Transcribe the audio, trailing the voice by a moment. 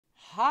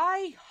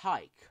High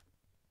Hike.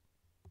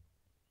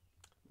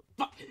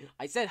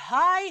 I said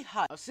high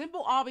hike. A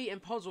simple obby and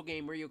puzzle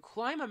game where you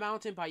climb a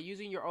mountain by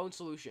using your own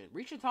solution.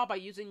 Reach the top by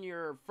using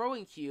your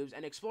throwing cubes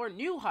and explore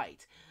new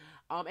height.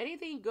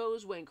 Anything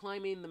goes when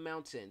climbing the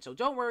mountain. So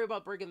don't worry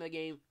about breaking the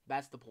game.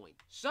 That's the point.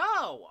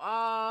 So,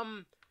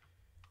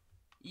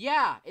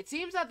 yeah, it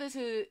seems that this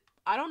is...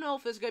 I don't know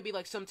if this is going to be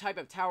like some type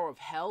of Tower of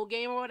Hell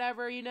game or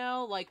whatever, you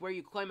know? Like where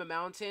you climb a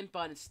mountain,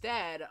 but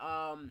instead,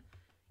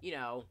 you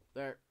know,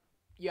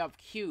 you have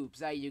cubes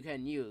that you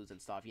can use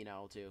and stuff, you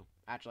know, to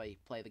actually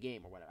play the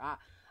game or whatever.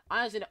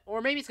 Honestly,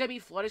 or maybe it's gonna be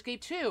Flood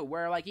Escape 2,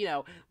 where, like, you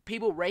know,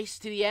 people race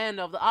to the end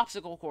of the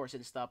obstacle course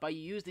and stuff, but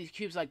you use these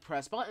cubes, like,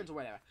 press buttons or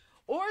whatever.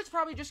 Or it's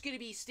probably just gonna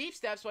be Steep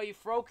Steps, where you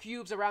throw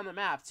cubes around the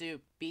map to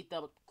beat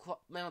the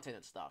mountain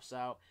and stuff.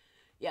 So,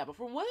 yeah, but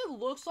from what it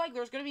looks like,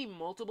 there's gonna be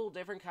multiple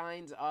different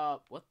kinds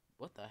of... What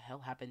the hell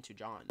happened to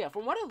John? Yeah,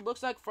 from what it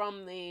looks like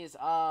from these,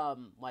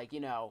 like,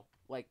 you know...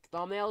 like,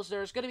 thumbnails,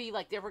 there's gonna be,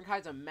 like, different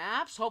kinds of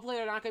maps. Hopefully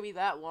they're not gonna be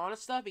that long and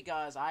stuff,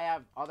 because I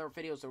have other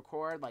videos to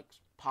record, like,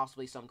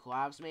 possibly some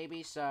collabs,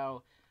 maybe.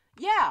 So,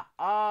 yeah,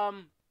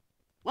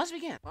 let's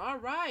begin.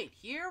 Alright,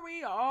 here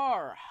we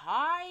are.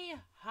 High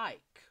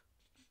Hike.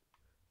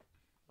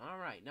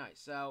 Alright, nice.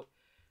 So,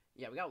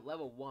 yeah, we got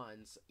level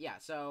 1s. Yeah,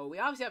 so we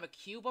obviously have a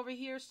cube over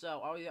here,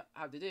 so all we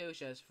have to do is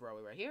just throw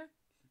it right here.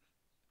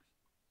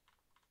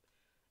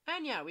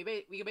 And, yeah, we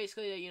can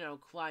basically, you know,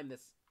 climb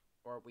this,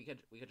 or we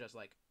could just,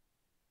 like...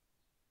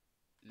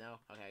 No?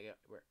 Okay,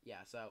 yeah,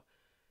 so,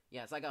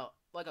 yeah, it's like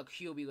a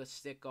cube you would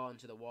stick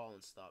onto the wall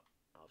and stuff.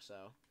 Oh,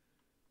 so,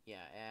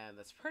 yeah, and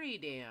that's pretty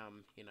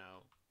damn, you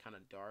know, kind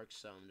of dark,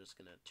 so I'm just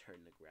gonna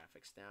turn the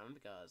graphics down,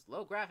 because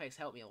low graphics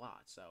help me a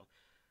lot, so,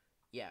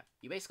 yeah,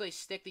 you basically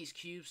stick these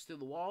cubes through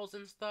the walls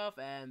and stuff,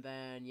 and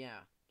then,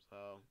 yeah,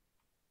 so,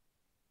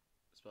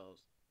 I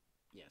suppose,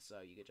 yeah,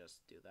 so you could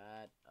just do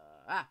that,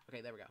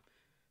 okay, there we go.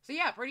 So,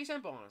 yeah, pretty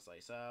simple, honestly,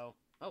 so,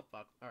 oh,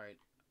 fuck, alright,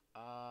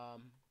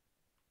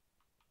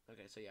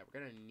 okay, so yeah, we're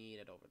gonna need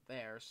it over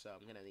there, so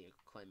I'm gonna need to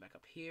climb back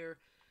up here.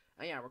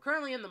 And yeah, we're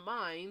currently in the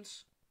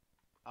mines.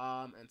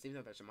 And it seems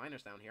like there's some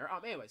miners down here.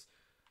 Anyways,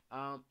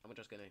 I'm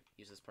just gonna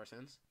use this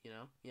person's, you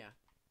know, yeah.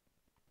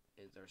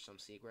 Is there some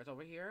secrets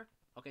over here?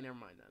 Okay, never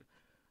mind then.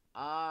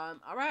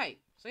 Alright.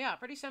 So yeah,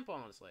 pretty simple,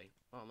 honestly.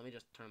 Oh, let me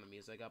just turn the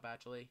music up,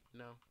 actually, you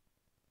know.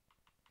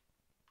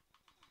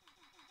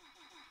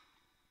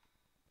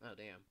 Oh,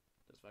 damn.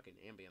 This fucking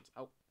ambience.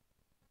 Oh.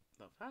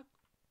 The fuck?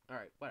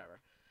 Alright,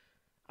 whatever.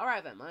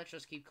 Alright then, let's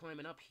just keep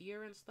climbing up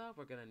here and stuff.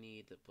 We're gonna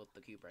need to put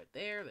the cube right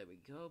there. There we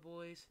go,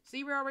 boys.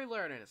 See, we're already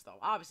learning and stuff.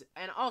 Obviously,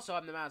 and also,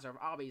 I'm the master of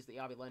obbies, the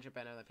obby legend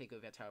better than Pink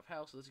Tower of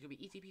Hell, so this is gonna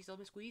be easy peasy,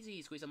 lemon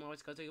squeezy. Squeeze some always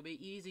because it's gonna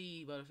be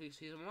easy, but if you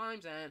see some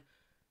rhymes, and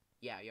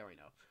yeah, you already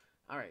know.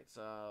 Alright,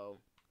 so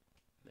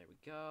there we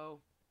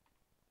go.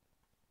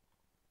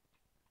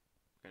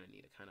 We're gonna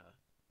need to kind of...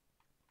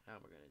 how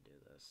we're gonna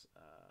do this?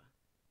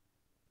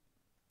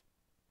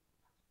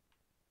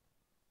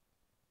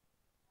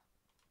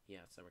 Yeah,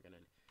 so we're gonna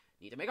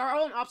need to make our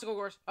own obstacle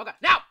course. Okay,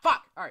 now!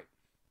 Fuck! Alright.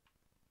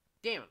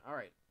 Damn it,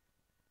 alright.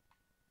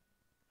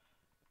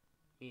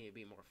 We need to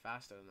be more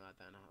faster than that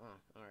then.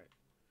 Alright.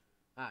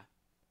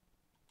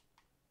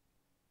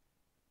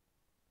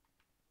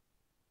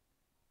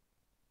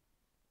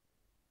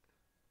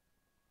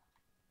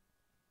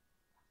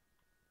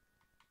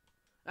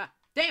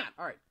 Damn it!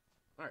 Alright.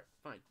 Alright,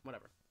 fine.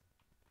 Whatever.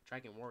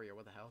 Dragon Warrior,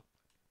 what the hell?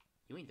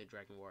 You ain't the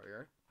Dragon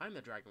Warrior. I'm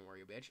the Dragon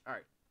Warrior, bitch.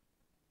 Alright.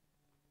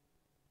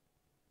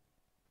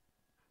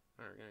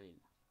 Alright, we're gonna need...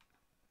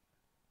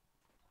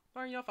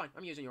 alright, you know, fine.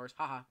 I'm using yours.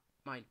 Haha.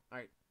 Mine.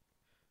 Alright.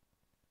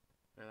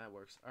 Alright, that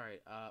works.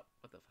 Alright,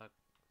 what the fuck?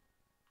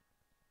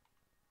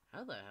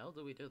 How the hell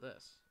do we do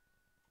this?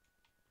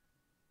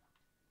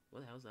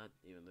 What the hell does that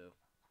even do?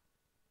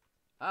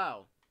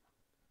 Oh.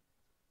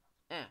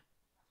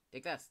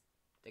 Take this.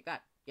 Take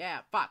that. Yeah,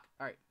 fuck.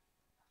 Alright.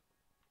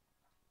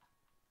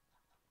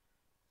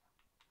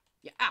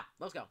 Yeah,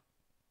 let's go.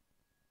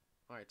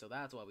 Alright, so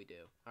that's what we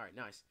do. Alright,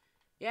 nice.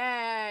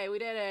 Yay, we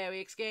did it. We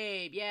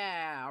escaped.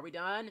 Yeah, are we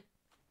done?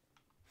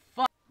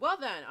 Fuck. Well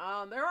then,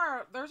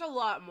 there's a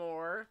lot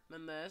more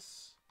than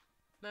this.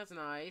 That's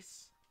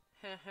nice.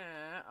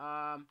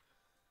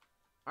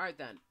 Alright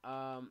then.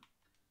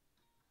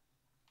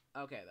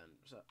 Okay then.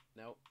 So,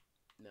 nope.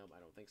 Nope, I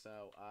don't think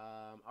so.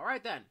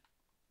 Alright then.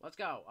 Let's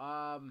go.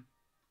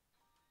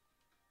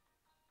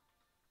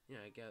 Yeah,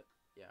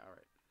 yeah,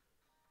 alright.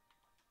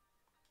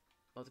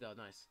 Let's go,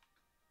 nice.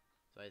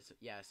 So,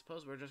 yeah, I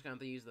suppose we're just gonna have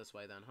to use this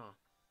way then, huh?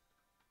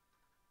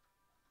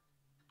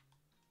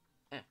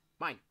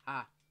 Mine!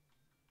 Alright,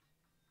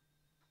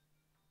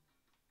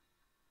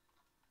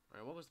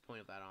 what was the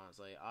point of that,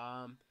 honestly?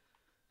 I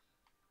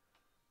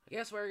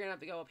guess we're gonna have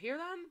to go up here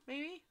then,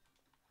 maybe?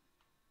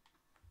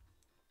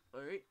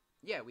 Alright.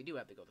 Yeah, we do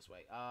have to go this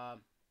way.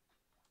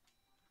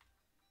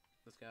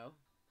 Let's go.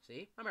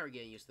 See? I'm already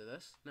getting used to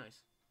this.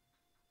 Nice.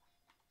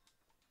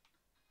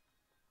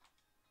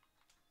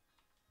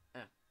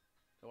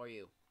 Who are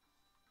you?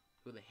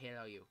 Who the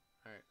hell are you?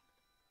 Alright.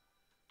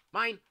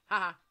 Mine!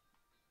 Haha!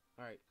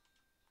 Alright.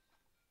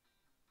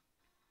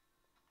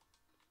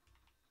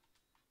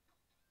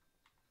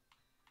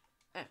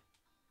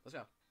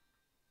 Let's go.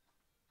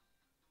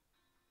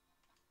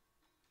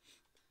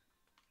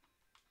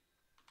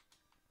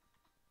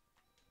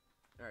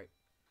 Alright.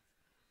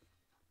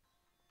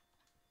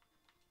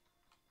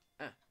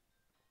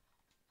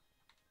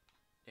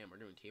 Damn, we're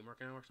doing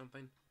teamwork now or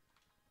something?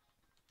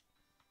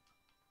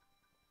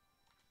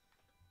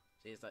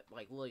 See, it's like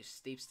literally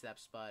steep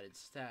steps, but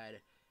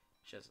instead,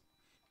 just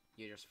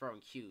you're just throwing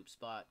cubes.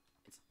 But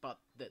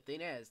the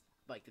thing is,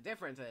 like, the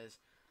difference is,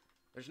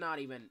 there's not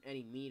even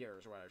any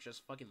meters or whatever. It's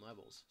just fucking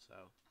levels. So,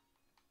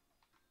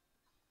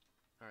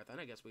 alright, then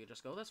I guess we could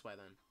just go this way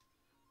then.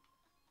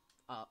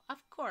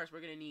 Of course,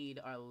 we're gonna need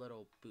our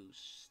little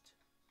boost.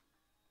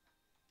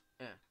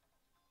 Yeah.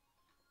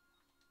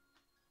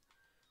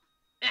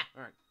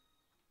 Alright.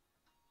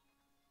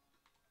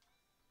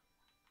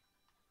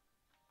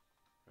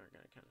 We're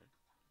gonna kind of...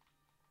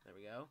 There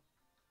we go.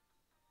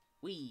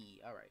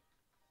 Wee! Alright.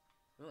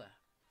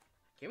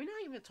 Can we not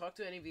even talk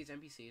to any of these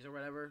NPCs or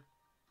whatever?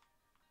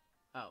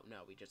 Oh, no,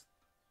 we just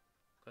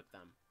click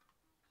them.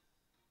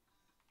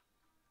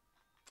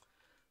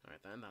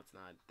 Alright then,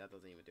 that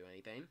doesn't even do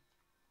anything.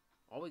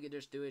 All we could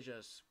just do is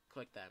just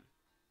click them.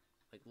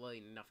 Like,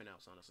 literally nothing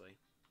else, honestly.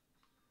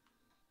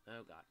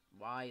 Oh god.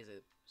 Why is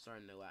it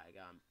starting to lag?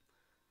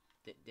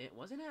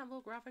 Wasn't it at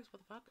low graphics? What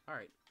the fuck?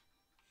 Alright.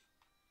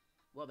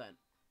 Well then.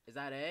 Is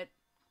that it?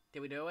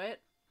 Did we do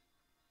it?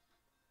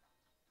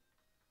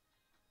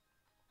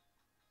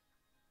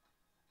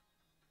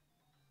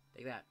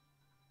 Take that.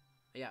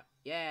 Yeah.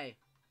 Yay.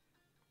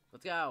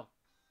 Let's go.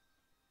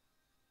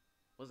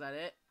 Was that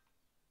it?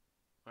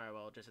 Alright,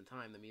 well, just in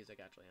time, the music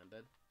actually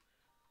ended.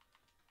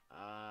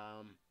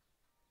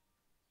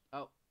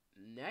 Oh.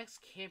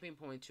 Next camping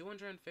point,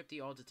 250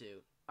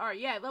 altitude. Alright,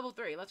 yeah, level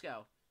 3. Let's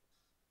go.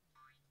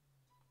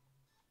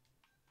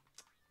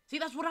 See,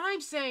 that's what I'm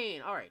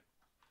saying! Alright.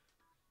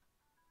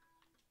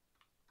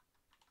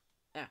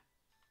 Yeah.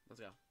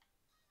 Let's go.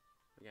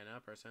 We got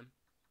another person.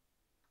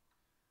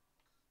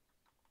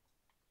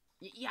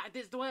 Yeah,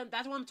 that's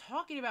what I'm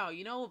talking about,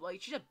 you know?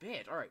 Like, she's a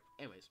bitch. Alright,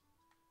 anyways.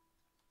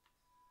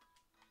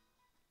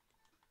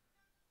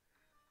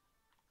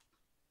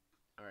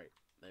 Alright,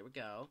 there we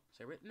go.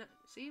 So we're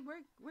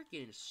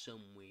getting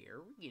somewhere.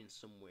 We're getting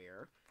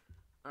somewhere.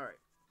 Alright.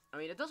 I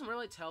mean, it doesn't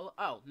really tell...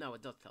 Oh, no,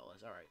 it does tell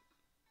us. Alright.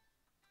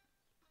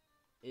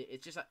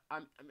 It's just...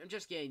 I'm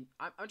just getting...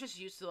 I'm just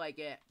used to, like,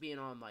 it being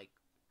on, like...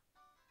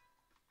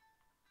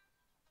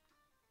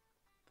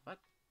 What?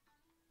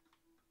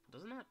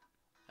 Doesn't that...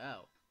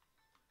 Oh.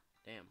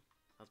 Damn.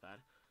 That's bad.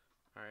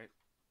 Alright.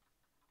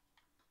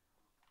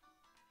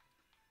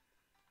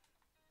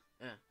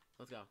 Yeah,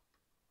 let's go.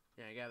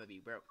 Yeah, you gotta be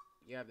broke.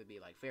 You have to be,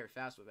 like, very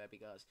fast with it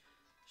because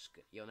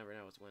you'll never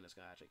know when it's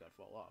gonna actually go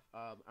fall off.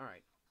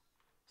 Alright.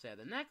 So, yeah,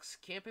 the next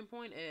camping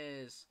point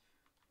is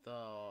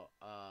the,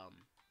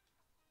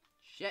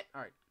 shit.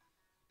 Alright.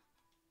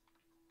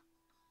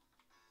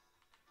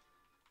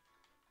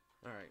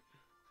 Alright.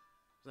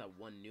 Is that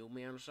one new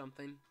man or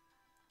something?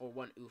 Or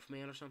one oof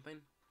man or something?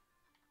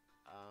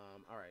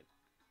 Alright.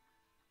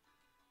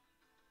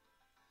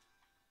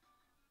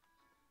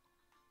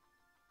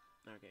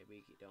 Okay,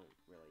 we don't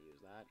really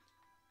use that.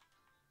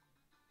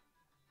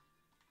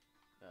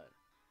 Good.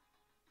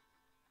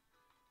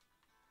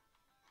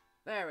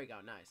 There we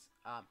go, nice.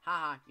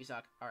 Haha, you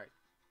suck. Alright.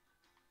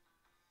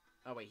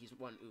 Oh wait, he's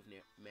one oof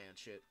man.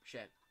 Shit.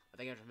 I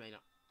think I just made an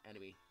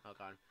enemy. Oh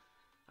god.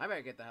 I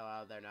better get the hell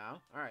out of there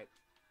now. Alright.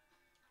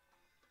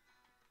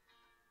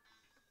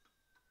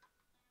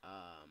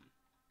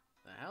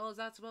 The hell is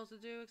that supposed to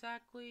do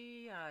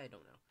exactly? I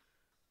don't know.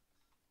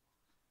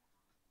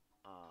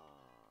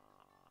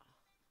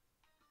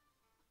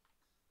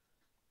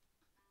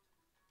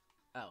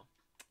 Oh,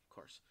 of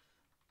course.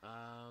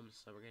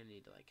 So we're gonna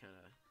need to, like, kind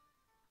of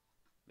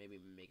maybe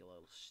make a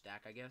little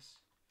stack, I guess.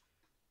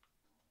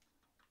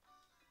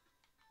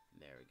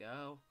 There we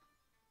go.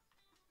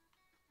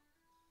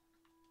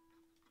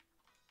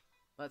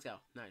 Let's go.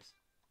 Nice.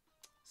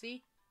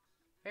 See?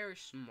 Very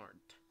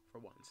smart for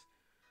once.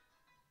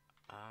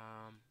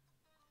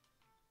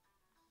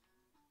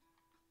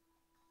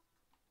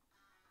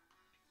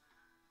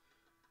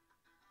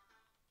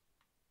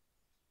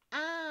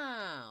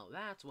 Oh,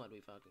 that's what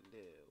we fucking do.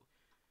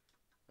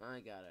 I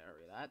gotta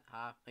hurry that.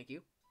 Ha, thank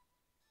you.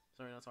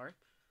 Sorry, not sorry.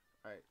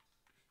 Alright.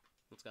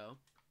 Let's go.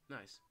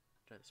 Nice.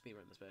 Trying to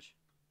speedrun this bitch.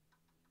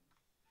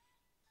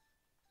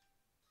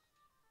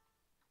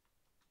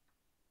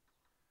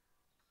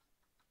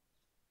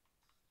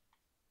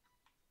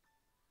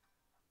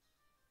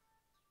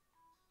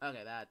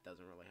 Okay, that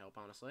doesn't really help,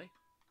 honestly.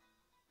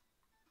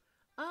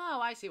 Oh,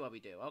 I see what we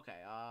do.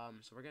 Okay,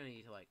 so we're gonna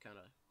need to, like, kind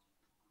of...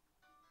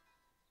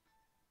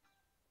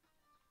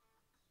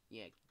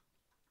 Yeah.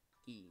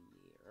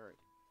 Alright.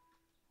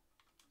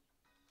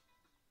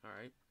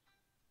 Alright.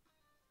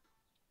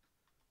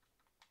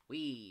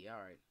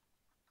 Alright.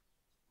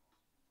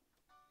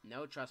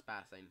 No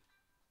trespassing.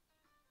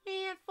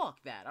 Man,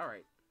 fuck that.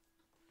 Alright.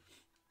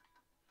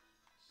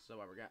 So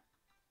what we got?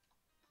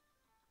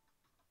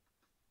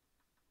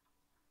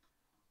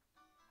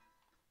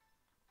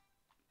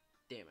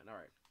 Damn it,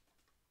 alright.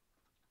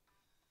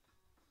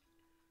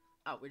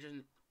 Oh, we're just...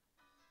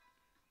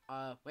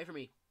 wait for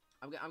me.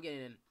 I'm getting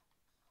in.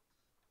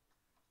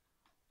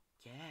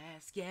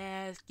 Gas,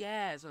 gas,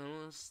 gas. I'm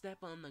gonna step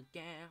on the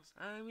gas.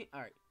 I mean...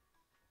 Alright.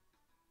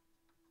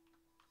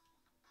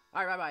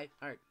 Alright, bye-bye.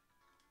 Alright.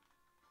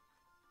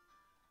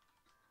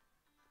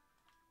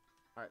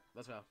 Alright,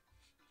 let's go.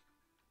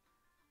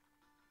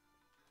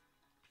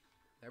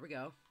 There we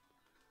go.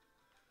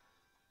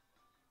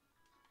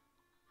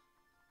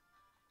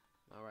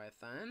 Alright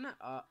then.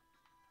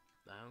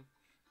 No.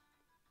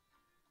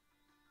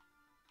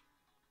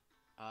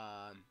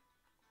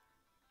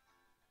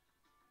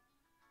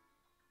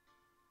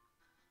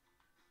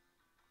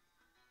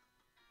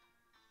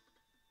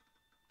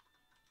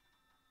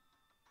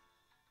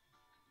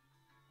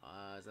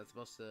 Is that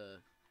supposed to...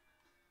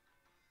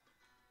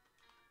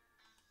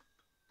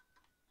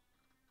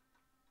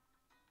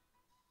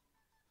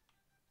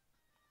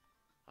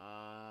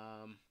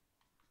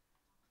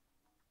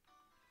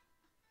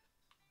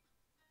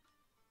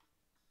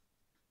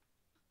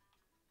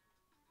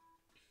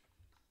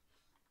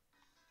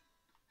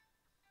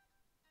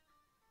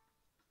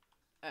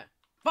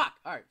 Fuck!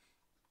 Alright.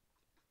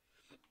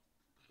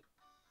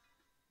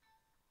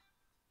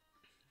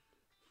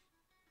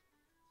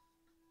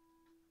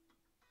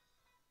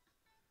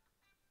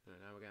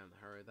 Now we're gonna have to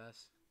hurry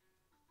this.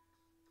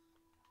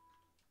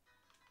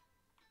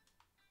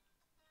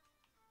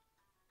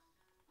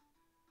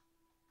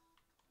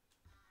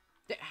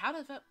 How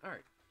does that...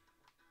 Alright.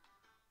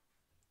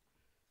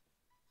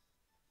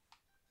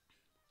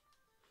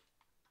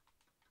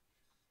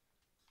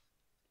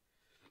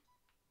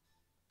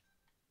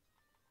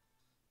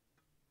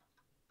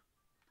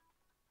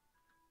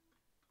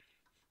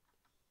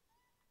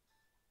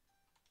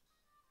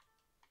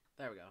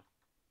 There we go.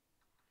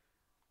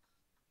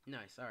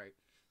 Nice, alright.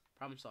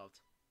 Problem solved.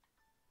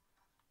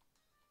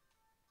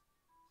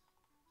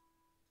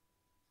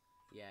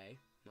 Yay.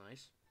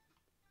 Nice.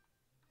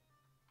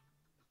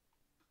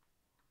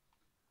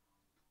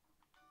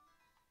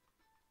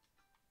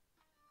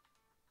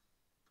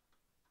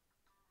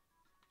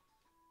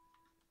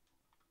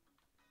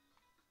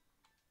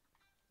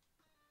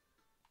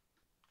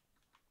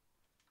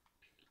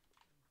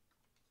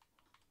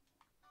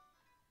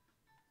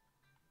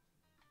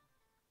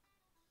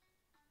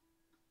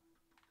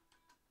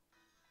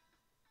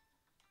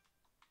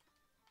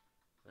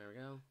 There we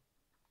go.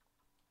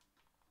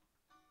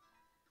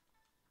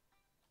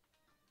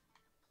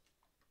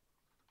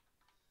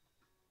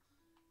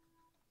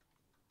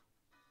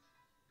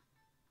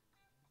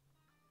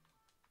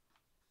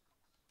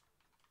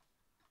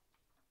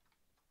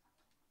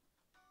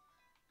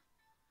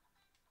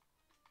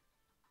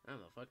 How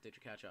the fuck did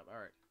you catch up?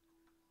 Alright.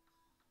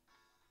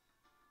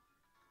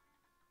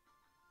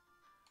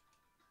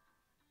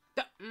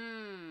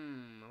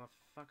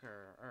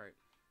 Motherfucker. Alright.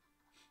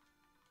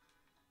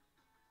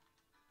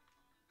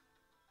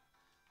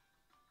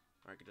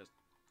 Or I could just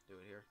do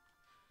it here.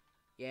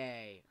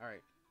 Yay.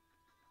 Alright.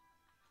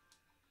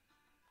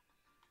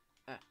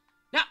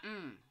 No!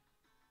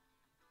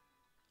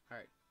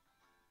 Alright.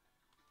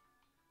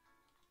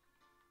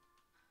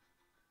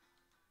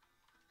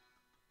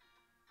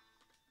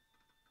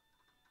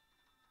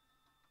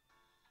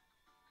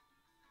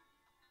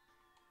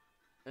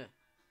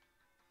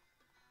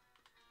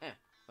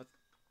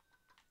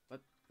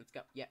 Let's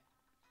go. Yeah.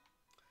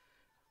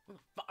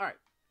 Alright.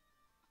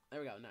 There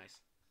we go. Nice.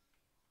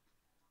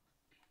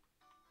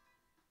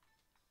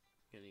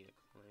 Gonna need to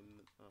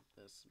climb up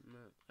this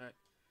map. Alright.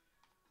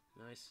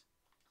 Nice.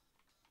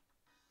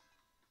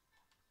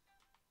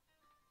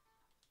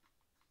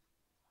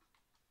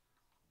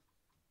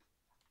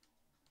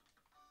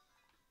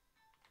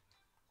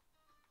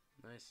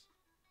 Nice.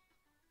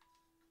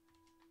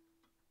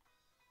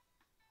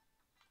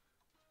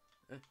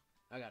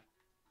 Oh god.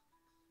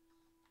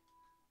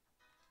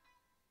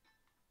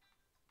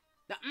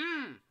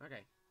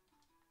 Okay.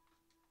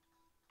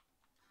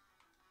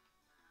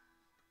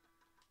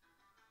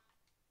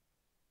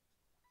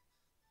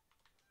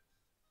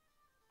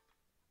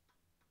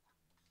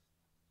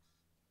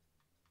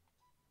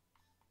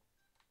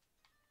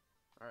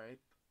 Alright.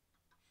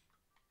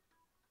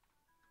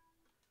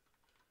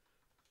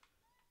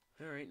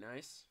 Alright,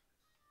 nice.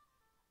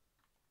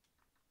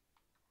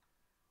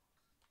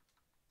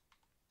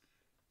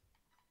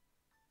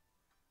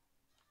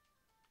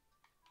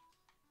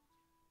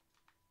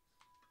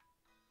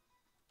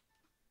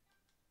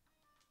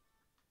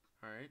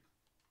 Alright.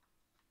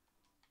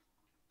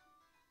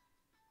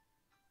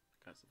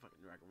 Got some fucking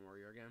Dragon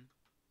Warrior again.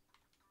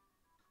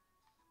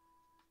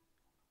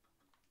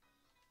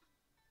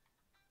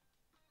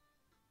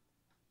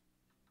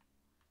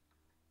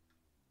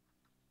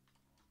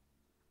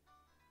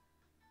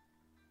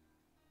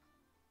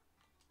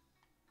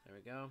 There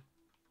we go.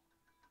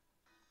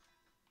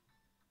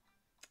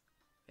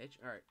 Bitch.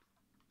 Alright.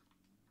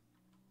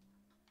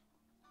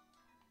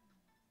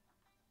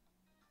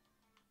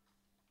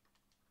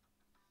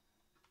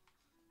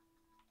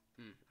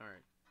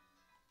 Alright.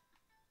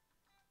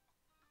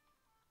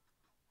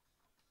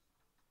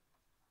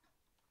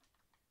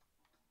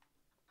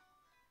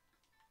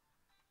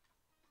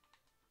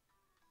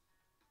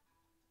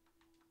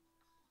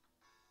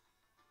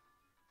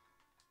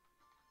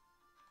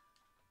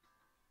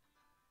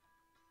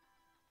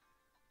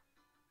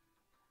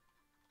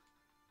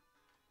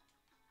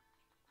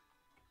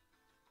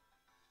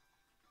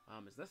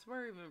 Is this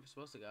where we're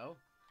supposed to go?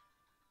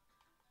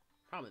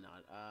 Probably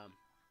not.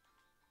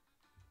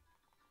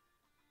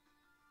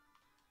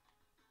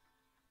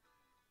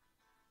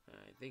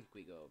 I think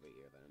we go over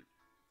here then.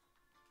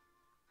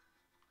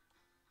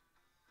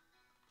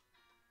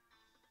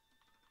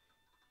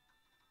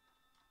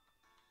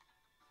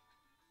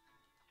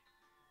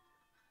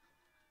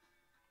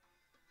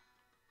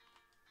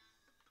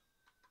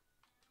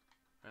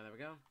 Alright, there we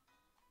go.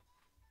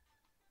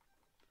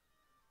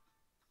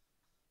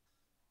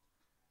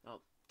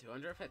 Oh,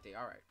 250.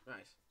 Alright,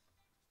 nice.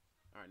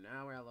 Alright,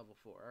 now we're at level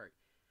 4. Alright.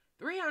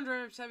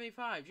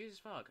 375. Jesus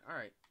fuck.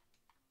 Alright.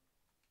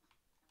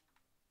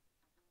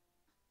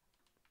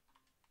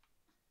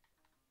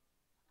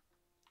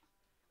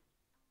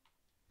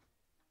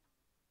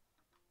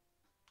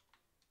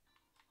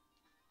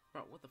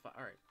 Bro, what the fuck?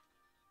 Alright.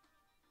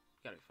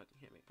 You gotta fucking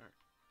hit me. Alright.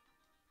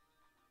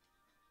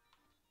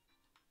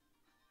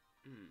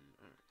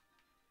 Alright.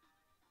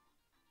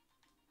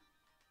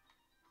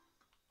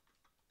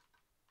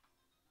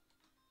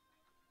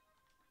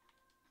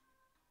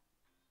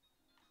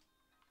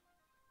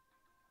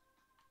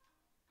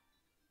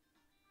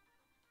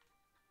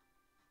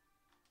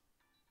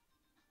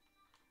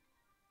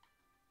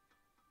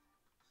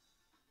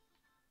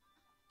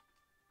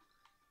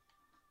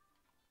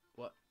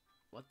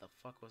 What the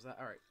fuck was that?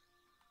 Alright.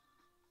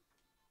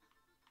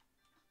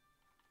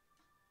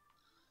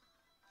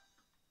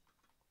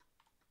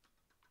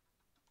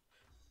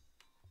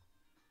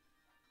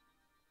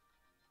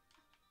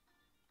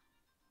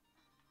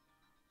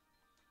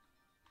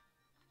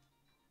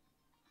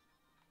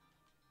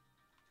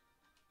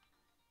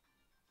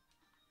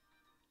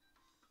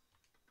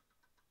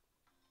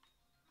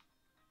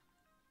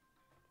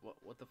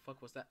 What the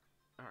fuck was that?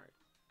 Alright.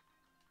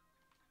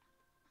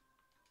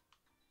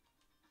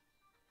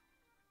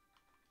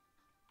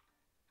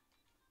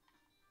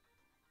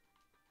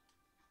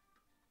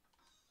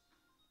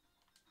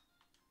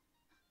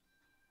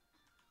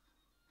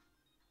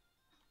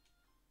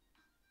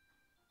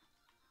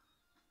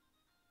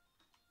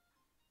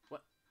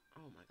 What?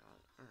 Oh my god.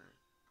 Alright.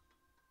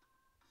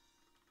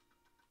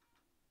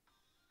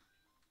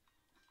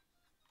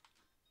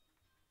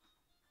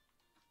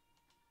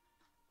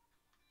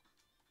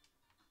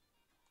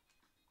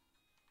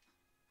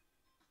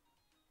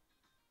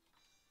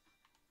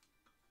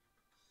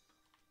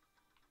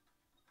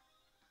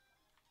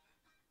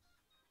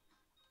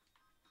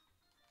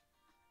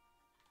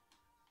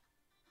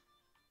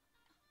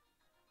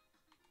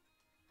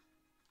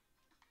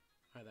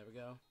 Alright, there we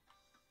go.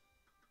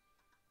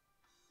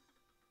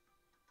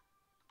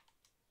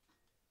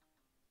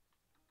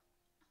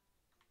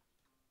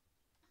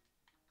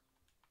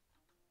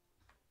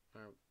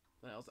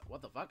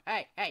 What the fuck?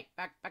 Hey, hey,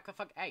 back the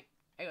fuck, hey,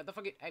 what the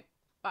fuck, hey,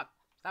 fuck,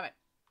 stop it,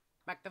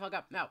 back the fuck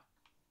up, no.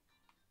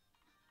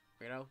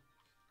 Weirdo.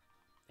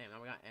 Damn,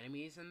 now we got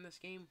enemies in this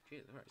game?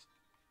 Jesus Christ.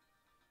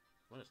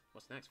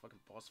 What's next? Fucking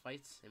boss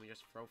fights? And we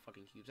just throw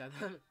fucking cubes at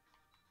them?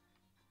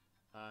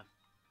 I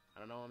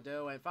don't know what I'm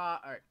doing.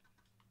 Fuck, alright.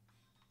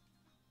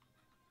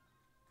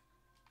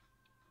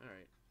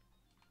 Alright.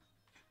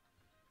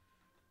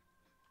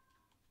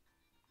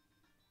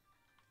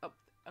 Oh,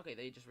 okay,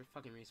 they just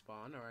fucking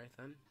respawn, alright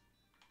then.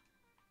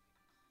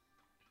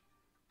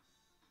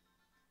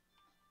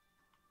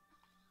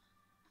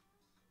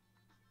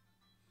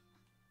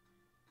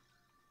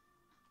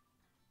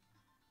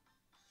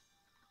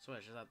 So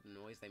it's just that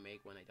noise they make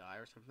when they die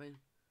or something?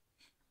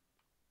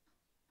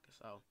 Guess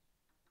so.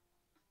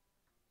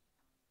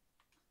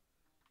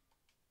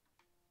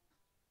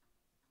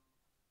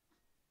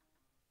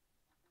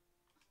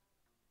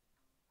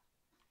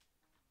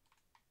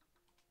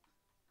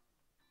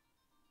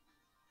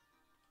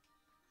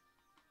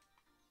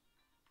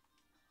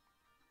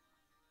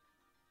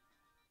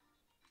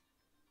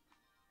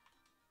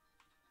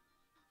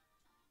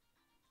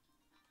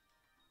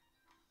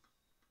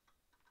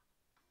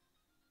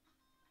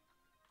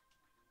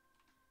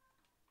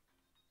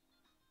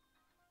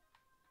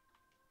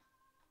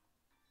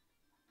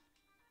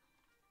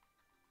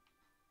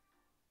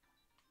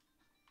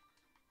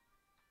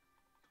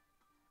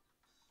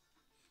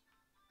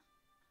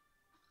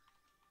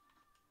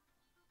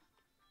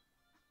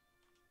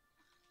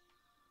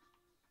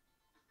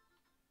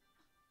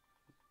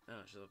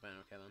 Oh, she's a fan.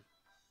 Okay, then.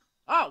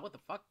 Oh, what the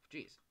fuck?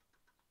 Jeez.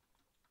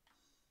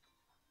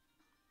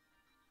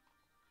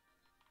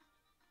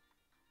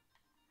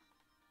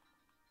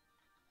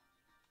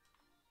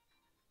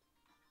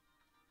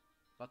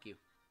 Fuck you.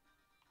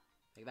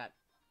 Take that.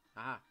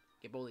 Aha.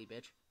 Get bullied,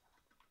 bitch.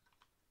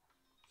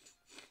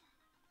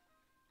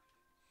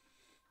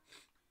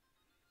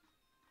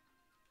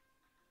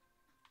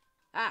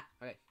 Ah!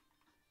 Okay.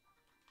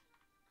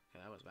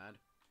 Okay, that was bad.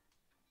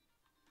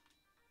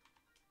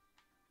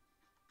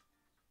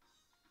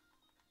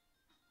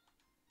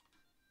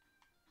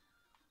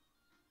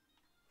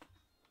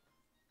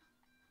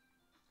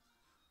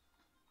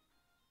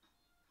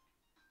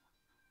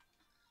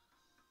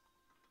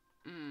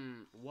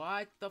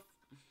 What the f-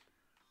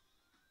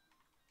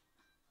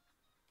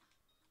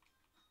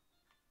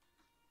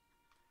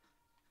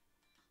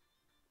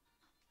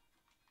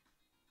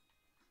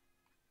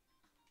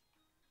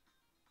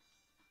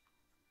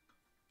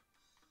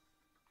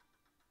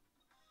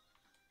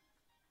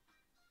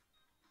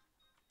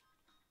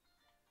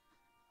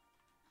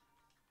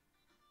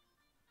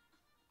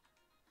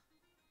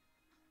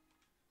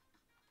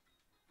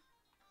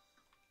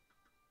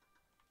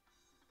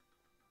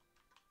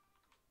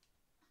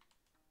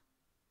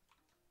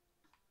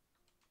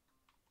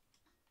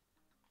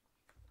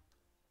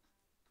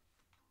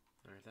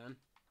 Alright then.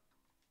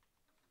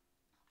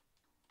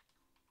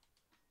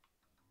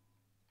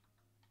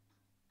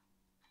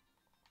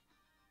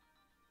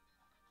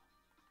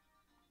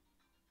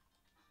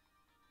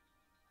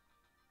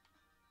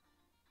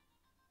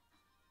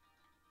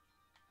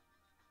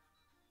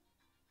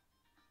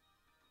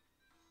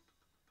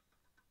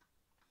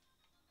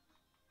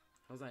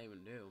 What does that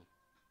even do?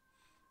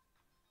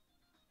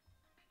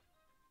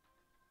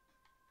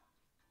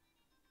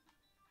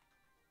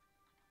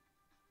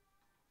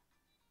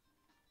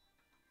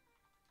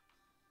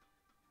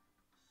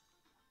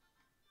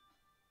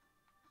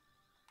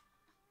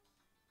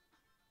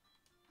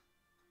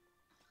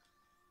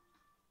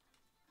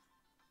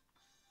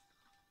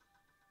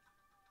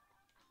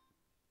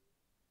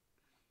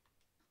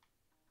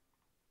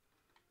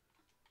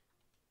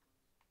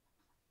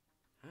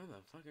 How the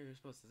fuck are you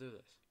supposed to do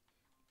this?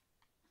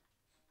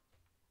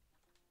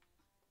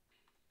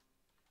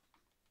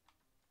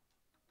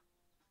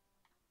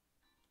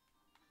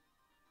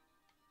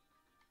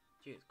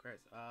 Jesus Christ.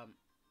 My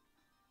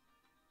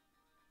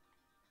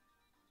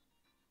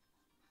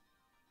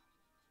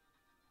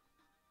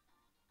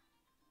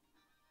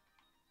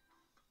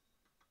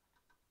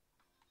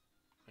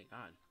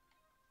God.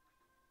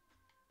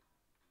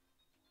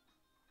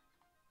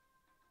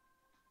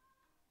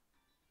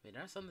 Wait,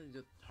 that's something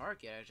to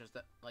target. It's just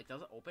that, like,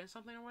 does it open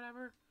something or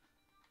whatever?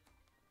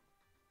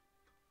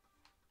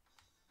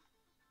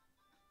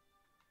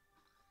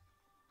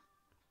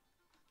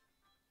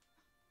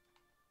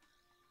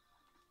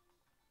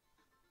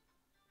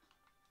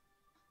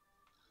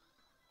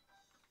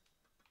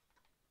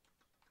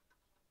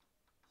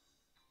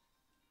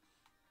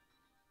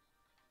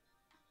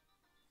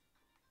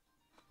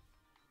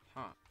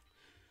 Huh.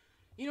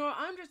 You know what,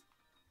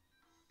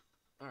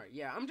 Alright,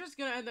 yeah, I'm just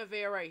gonna end the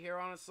video right here,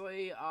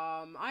 honestly.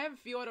 I have a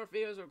few other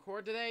videos to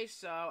record today,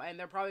 so, and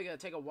they're probably gonna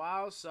take a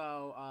while,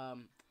 so,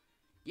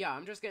 yeah,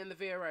 I'm just getting the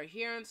video right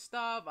here and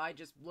stuff. I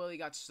just literally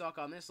got stuck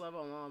on this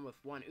level along with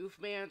one oof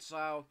man,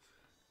 so,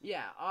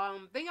 yeah,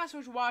 thank you guys so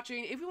much for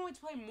watching. If you want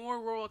to play more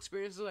Roblox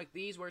experiences like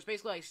these, where it's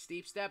basically like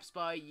steep steps,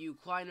 but you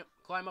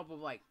climb up with,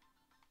 like,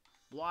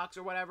 blocks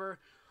or whatever,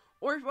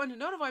 or if you want to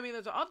notify me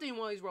there's an update in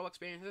one of these Roblox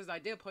experiences that I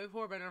did play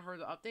before but I never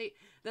heard the update,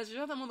 then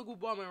suggest them on the group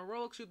below my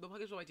Roblox group, the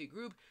PuggyPugsonYT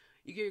group.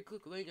 You can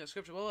click the link in the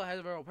description below, it has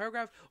a very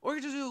paragraph, or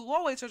you can just do the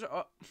low way search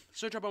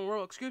up on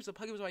Roblox groups, the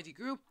PuggyPugsonYT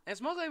group, and it's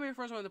most likely the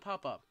first one to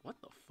pop up. What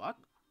the fuck?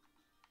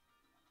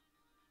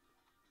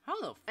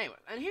 How the anyway,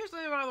 and here's the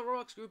thing about the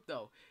Roblox group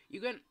though.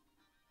 You can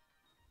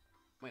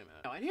wait a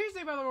minute. Oh, and here's the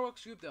thing about the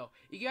Roblox group though.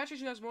 You can actually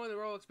suggest more of the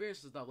Roblox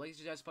experiences stuff. Like you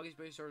suggest Puggy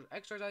Space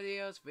extras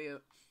ideas,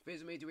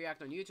 videos made to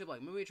react on YouTube,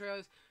 like movie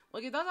trailers.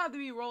 Like it doesn't have to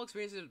be Roblox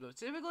experiences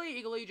specifically,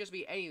 it can just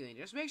be anything.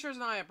 Just make sure it's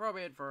not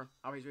appropriate for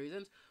obvious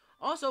reasons.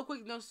 Also,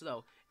 quick notes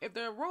though, if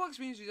the Roblox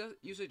experience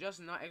you suggest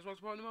is not Xbox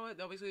support at the moment,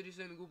 they'll basically just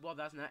say in the group below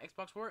that's not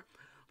Xbox support.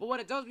 But when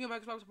it does become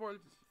Xbox support in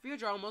the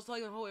future, I'll most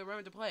likely hold a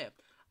remember to play it.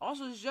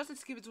 Also, suggested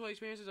Skibidi Toilet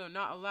experiences are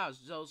not allowed,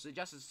 so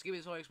suggested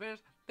Skibidi Toilet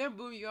experience, then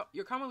boom,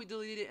 your comment will be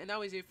deleted, and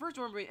that way you're first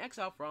one being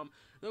exiled from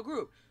the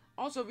group.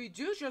 Also, if you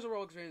do suggest a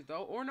Roblox experience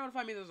though, or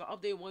notify me there's an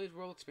update in one of these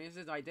Roblox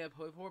experiences I did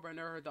play before, but I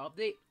never heard the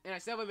update, and I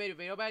still haven't made a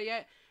video about it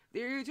yet,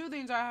 there are two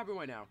things I have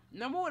right now.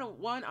 Number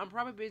one, I'm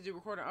probably busy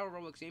recording other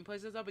Roblox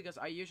gameplays and stuff because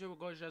I usually will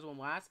go just one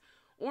last.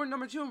 Or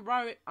number two,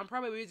 I'm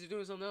probably busy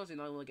doing something else,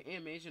 like an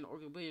animation or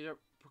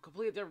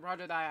completely different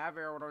project that I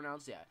haven't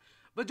announced yet.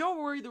 But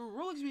don't worry, the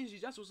Roblox experience you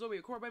just will still be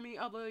recorded by me,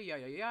 uploaded,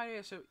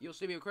 yada, so you'll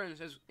see me recording in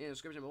the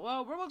description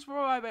below. Roblox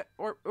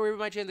or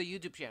my channel, the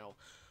YouTube channel.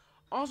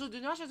 Also,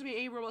 do not just be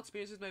any Roblox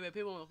experiences made by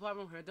people on the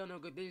platform who don't know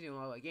good things,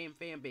 like game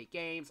fan-baked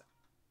games.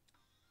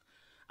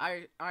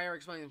 I already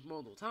explained this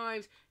multiple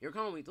times. Your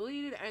comment will be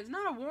deleted, and it's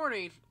not a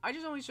warning. I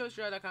just only show you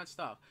that kind of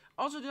stuff.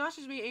 Also, do not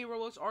just be any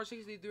Roblox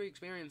R63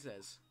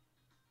 experiences.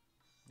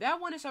 That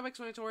one is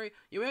self-explanatory.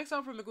 You will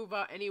excel from the group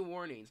without any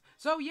warnings.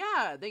 So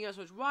yeah, thank you guys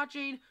so much for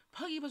watching.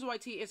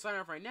 PuggyPugsonYT is signing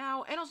off right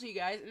now, and I'll see you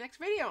guys in the next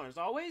video. And as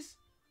always,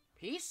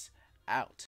 peace out.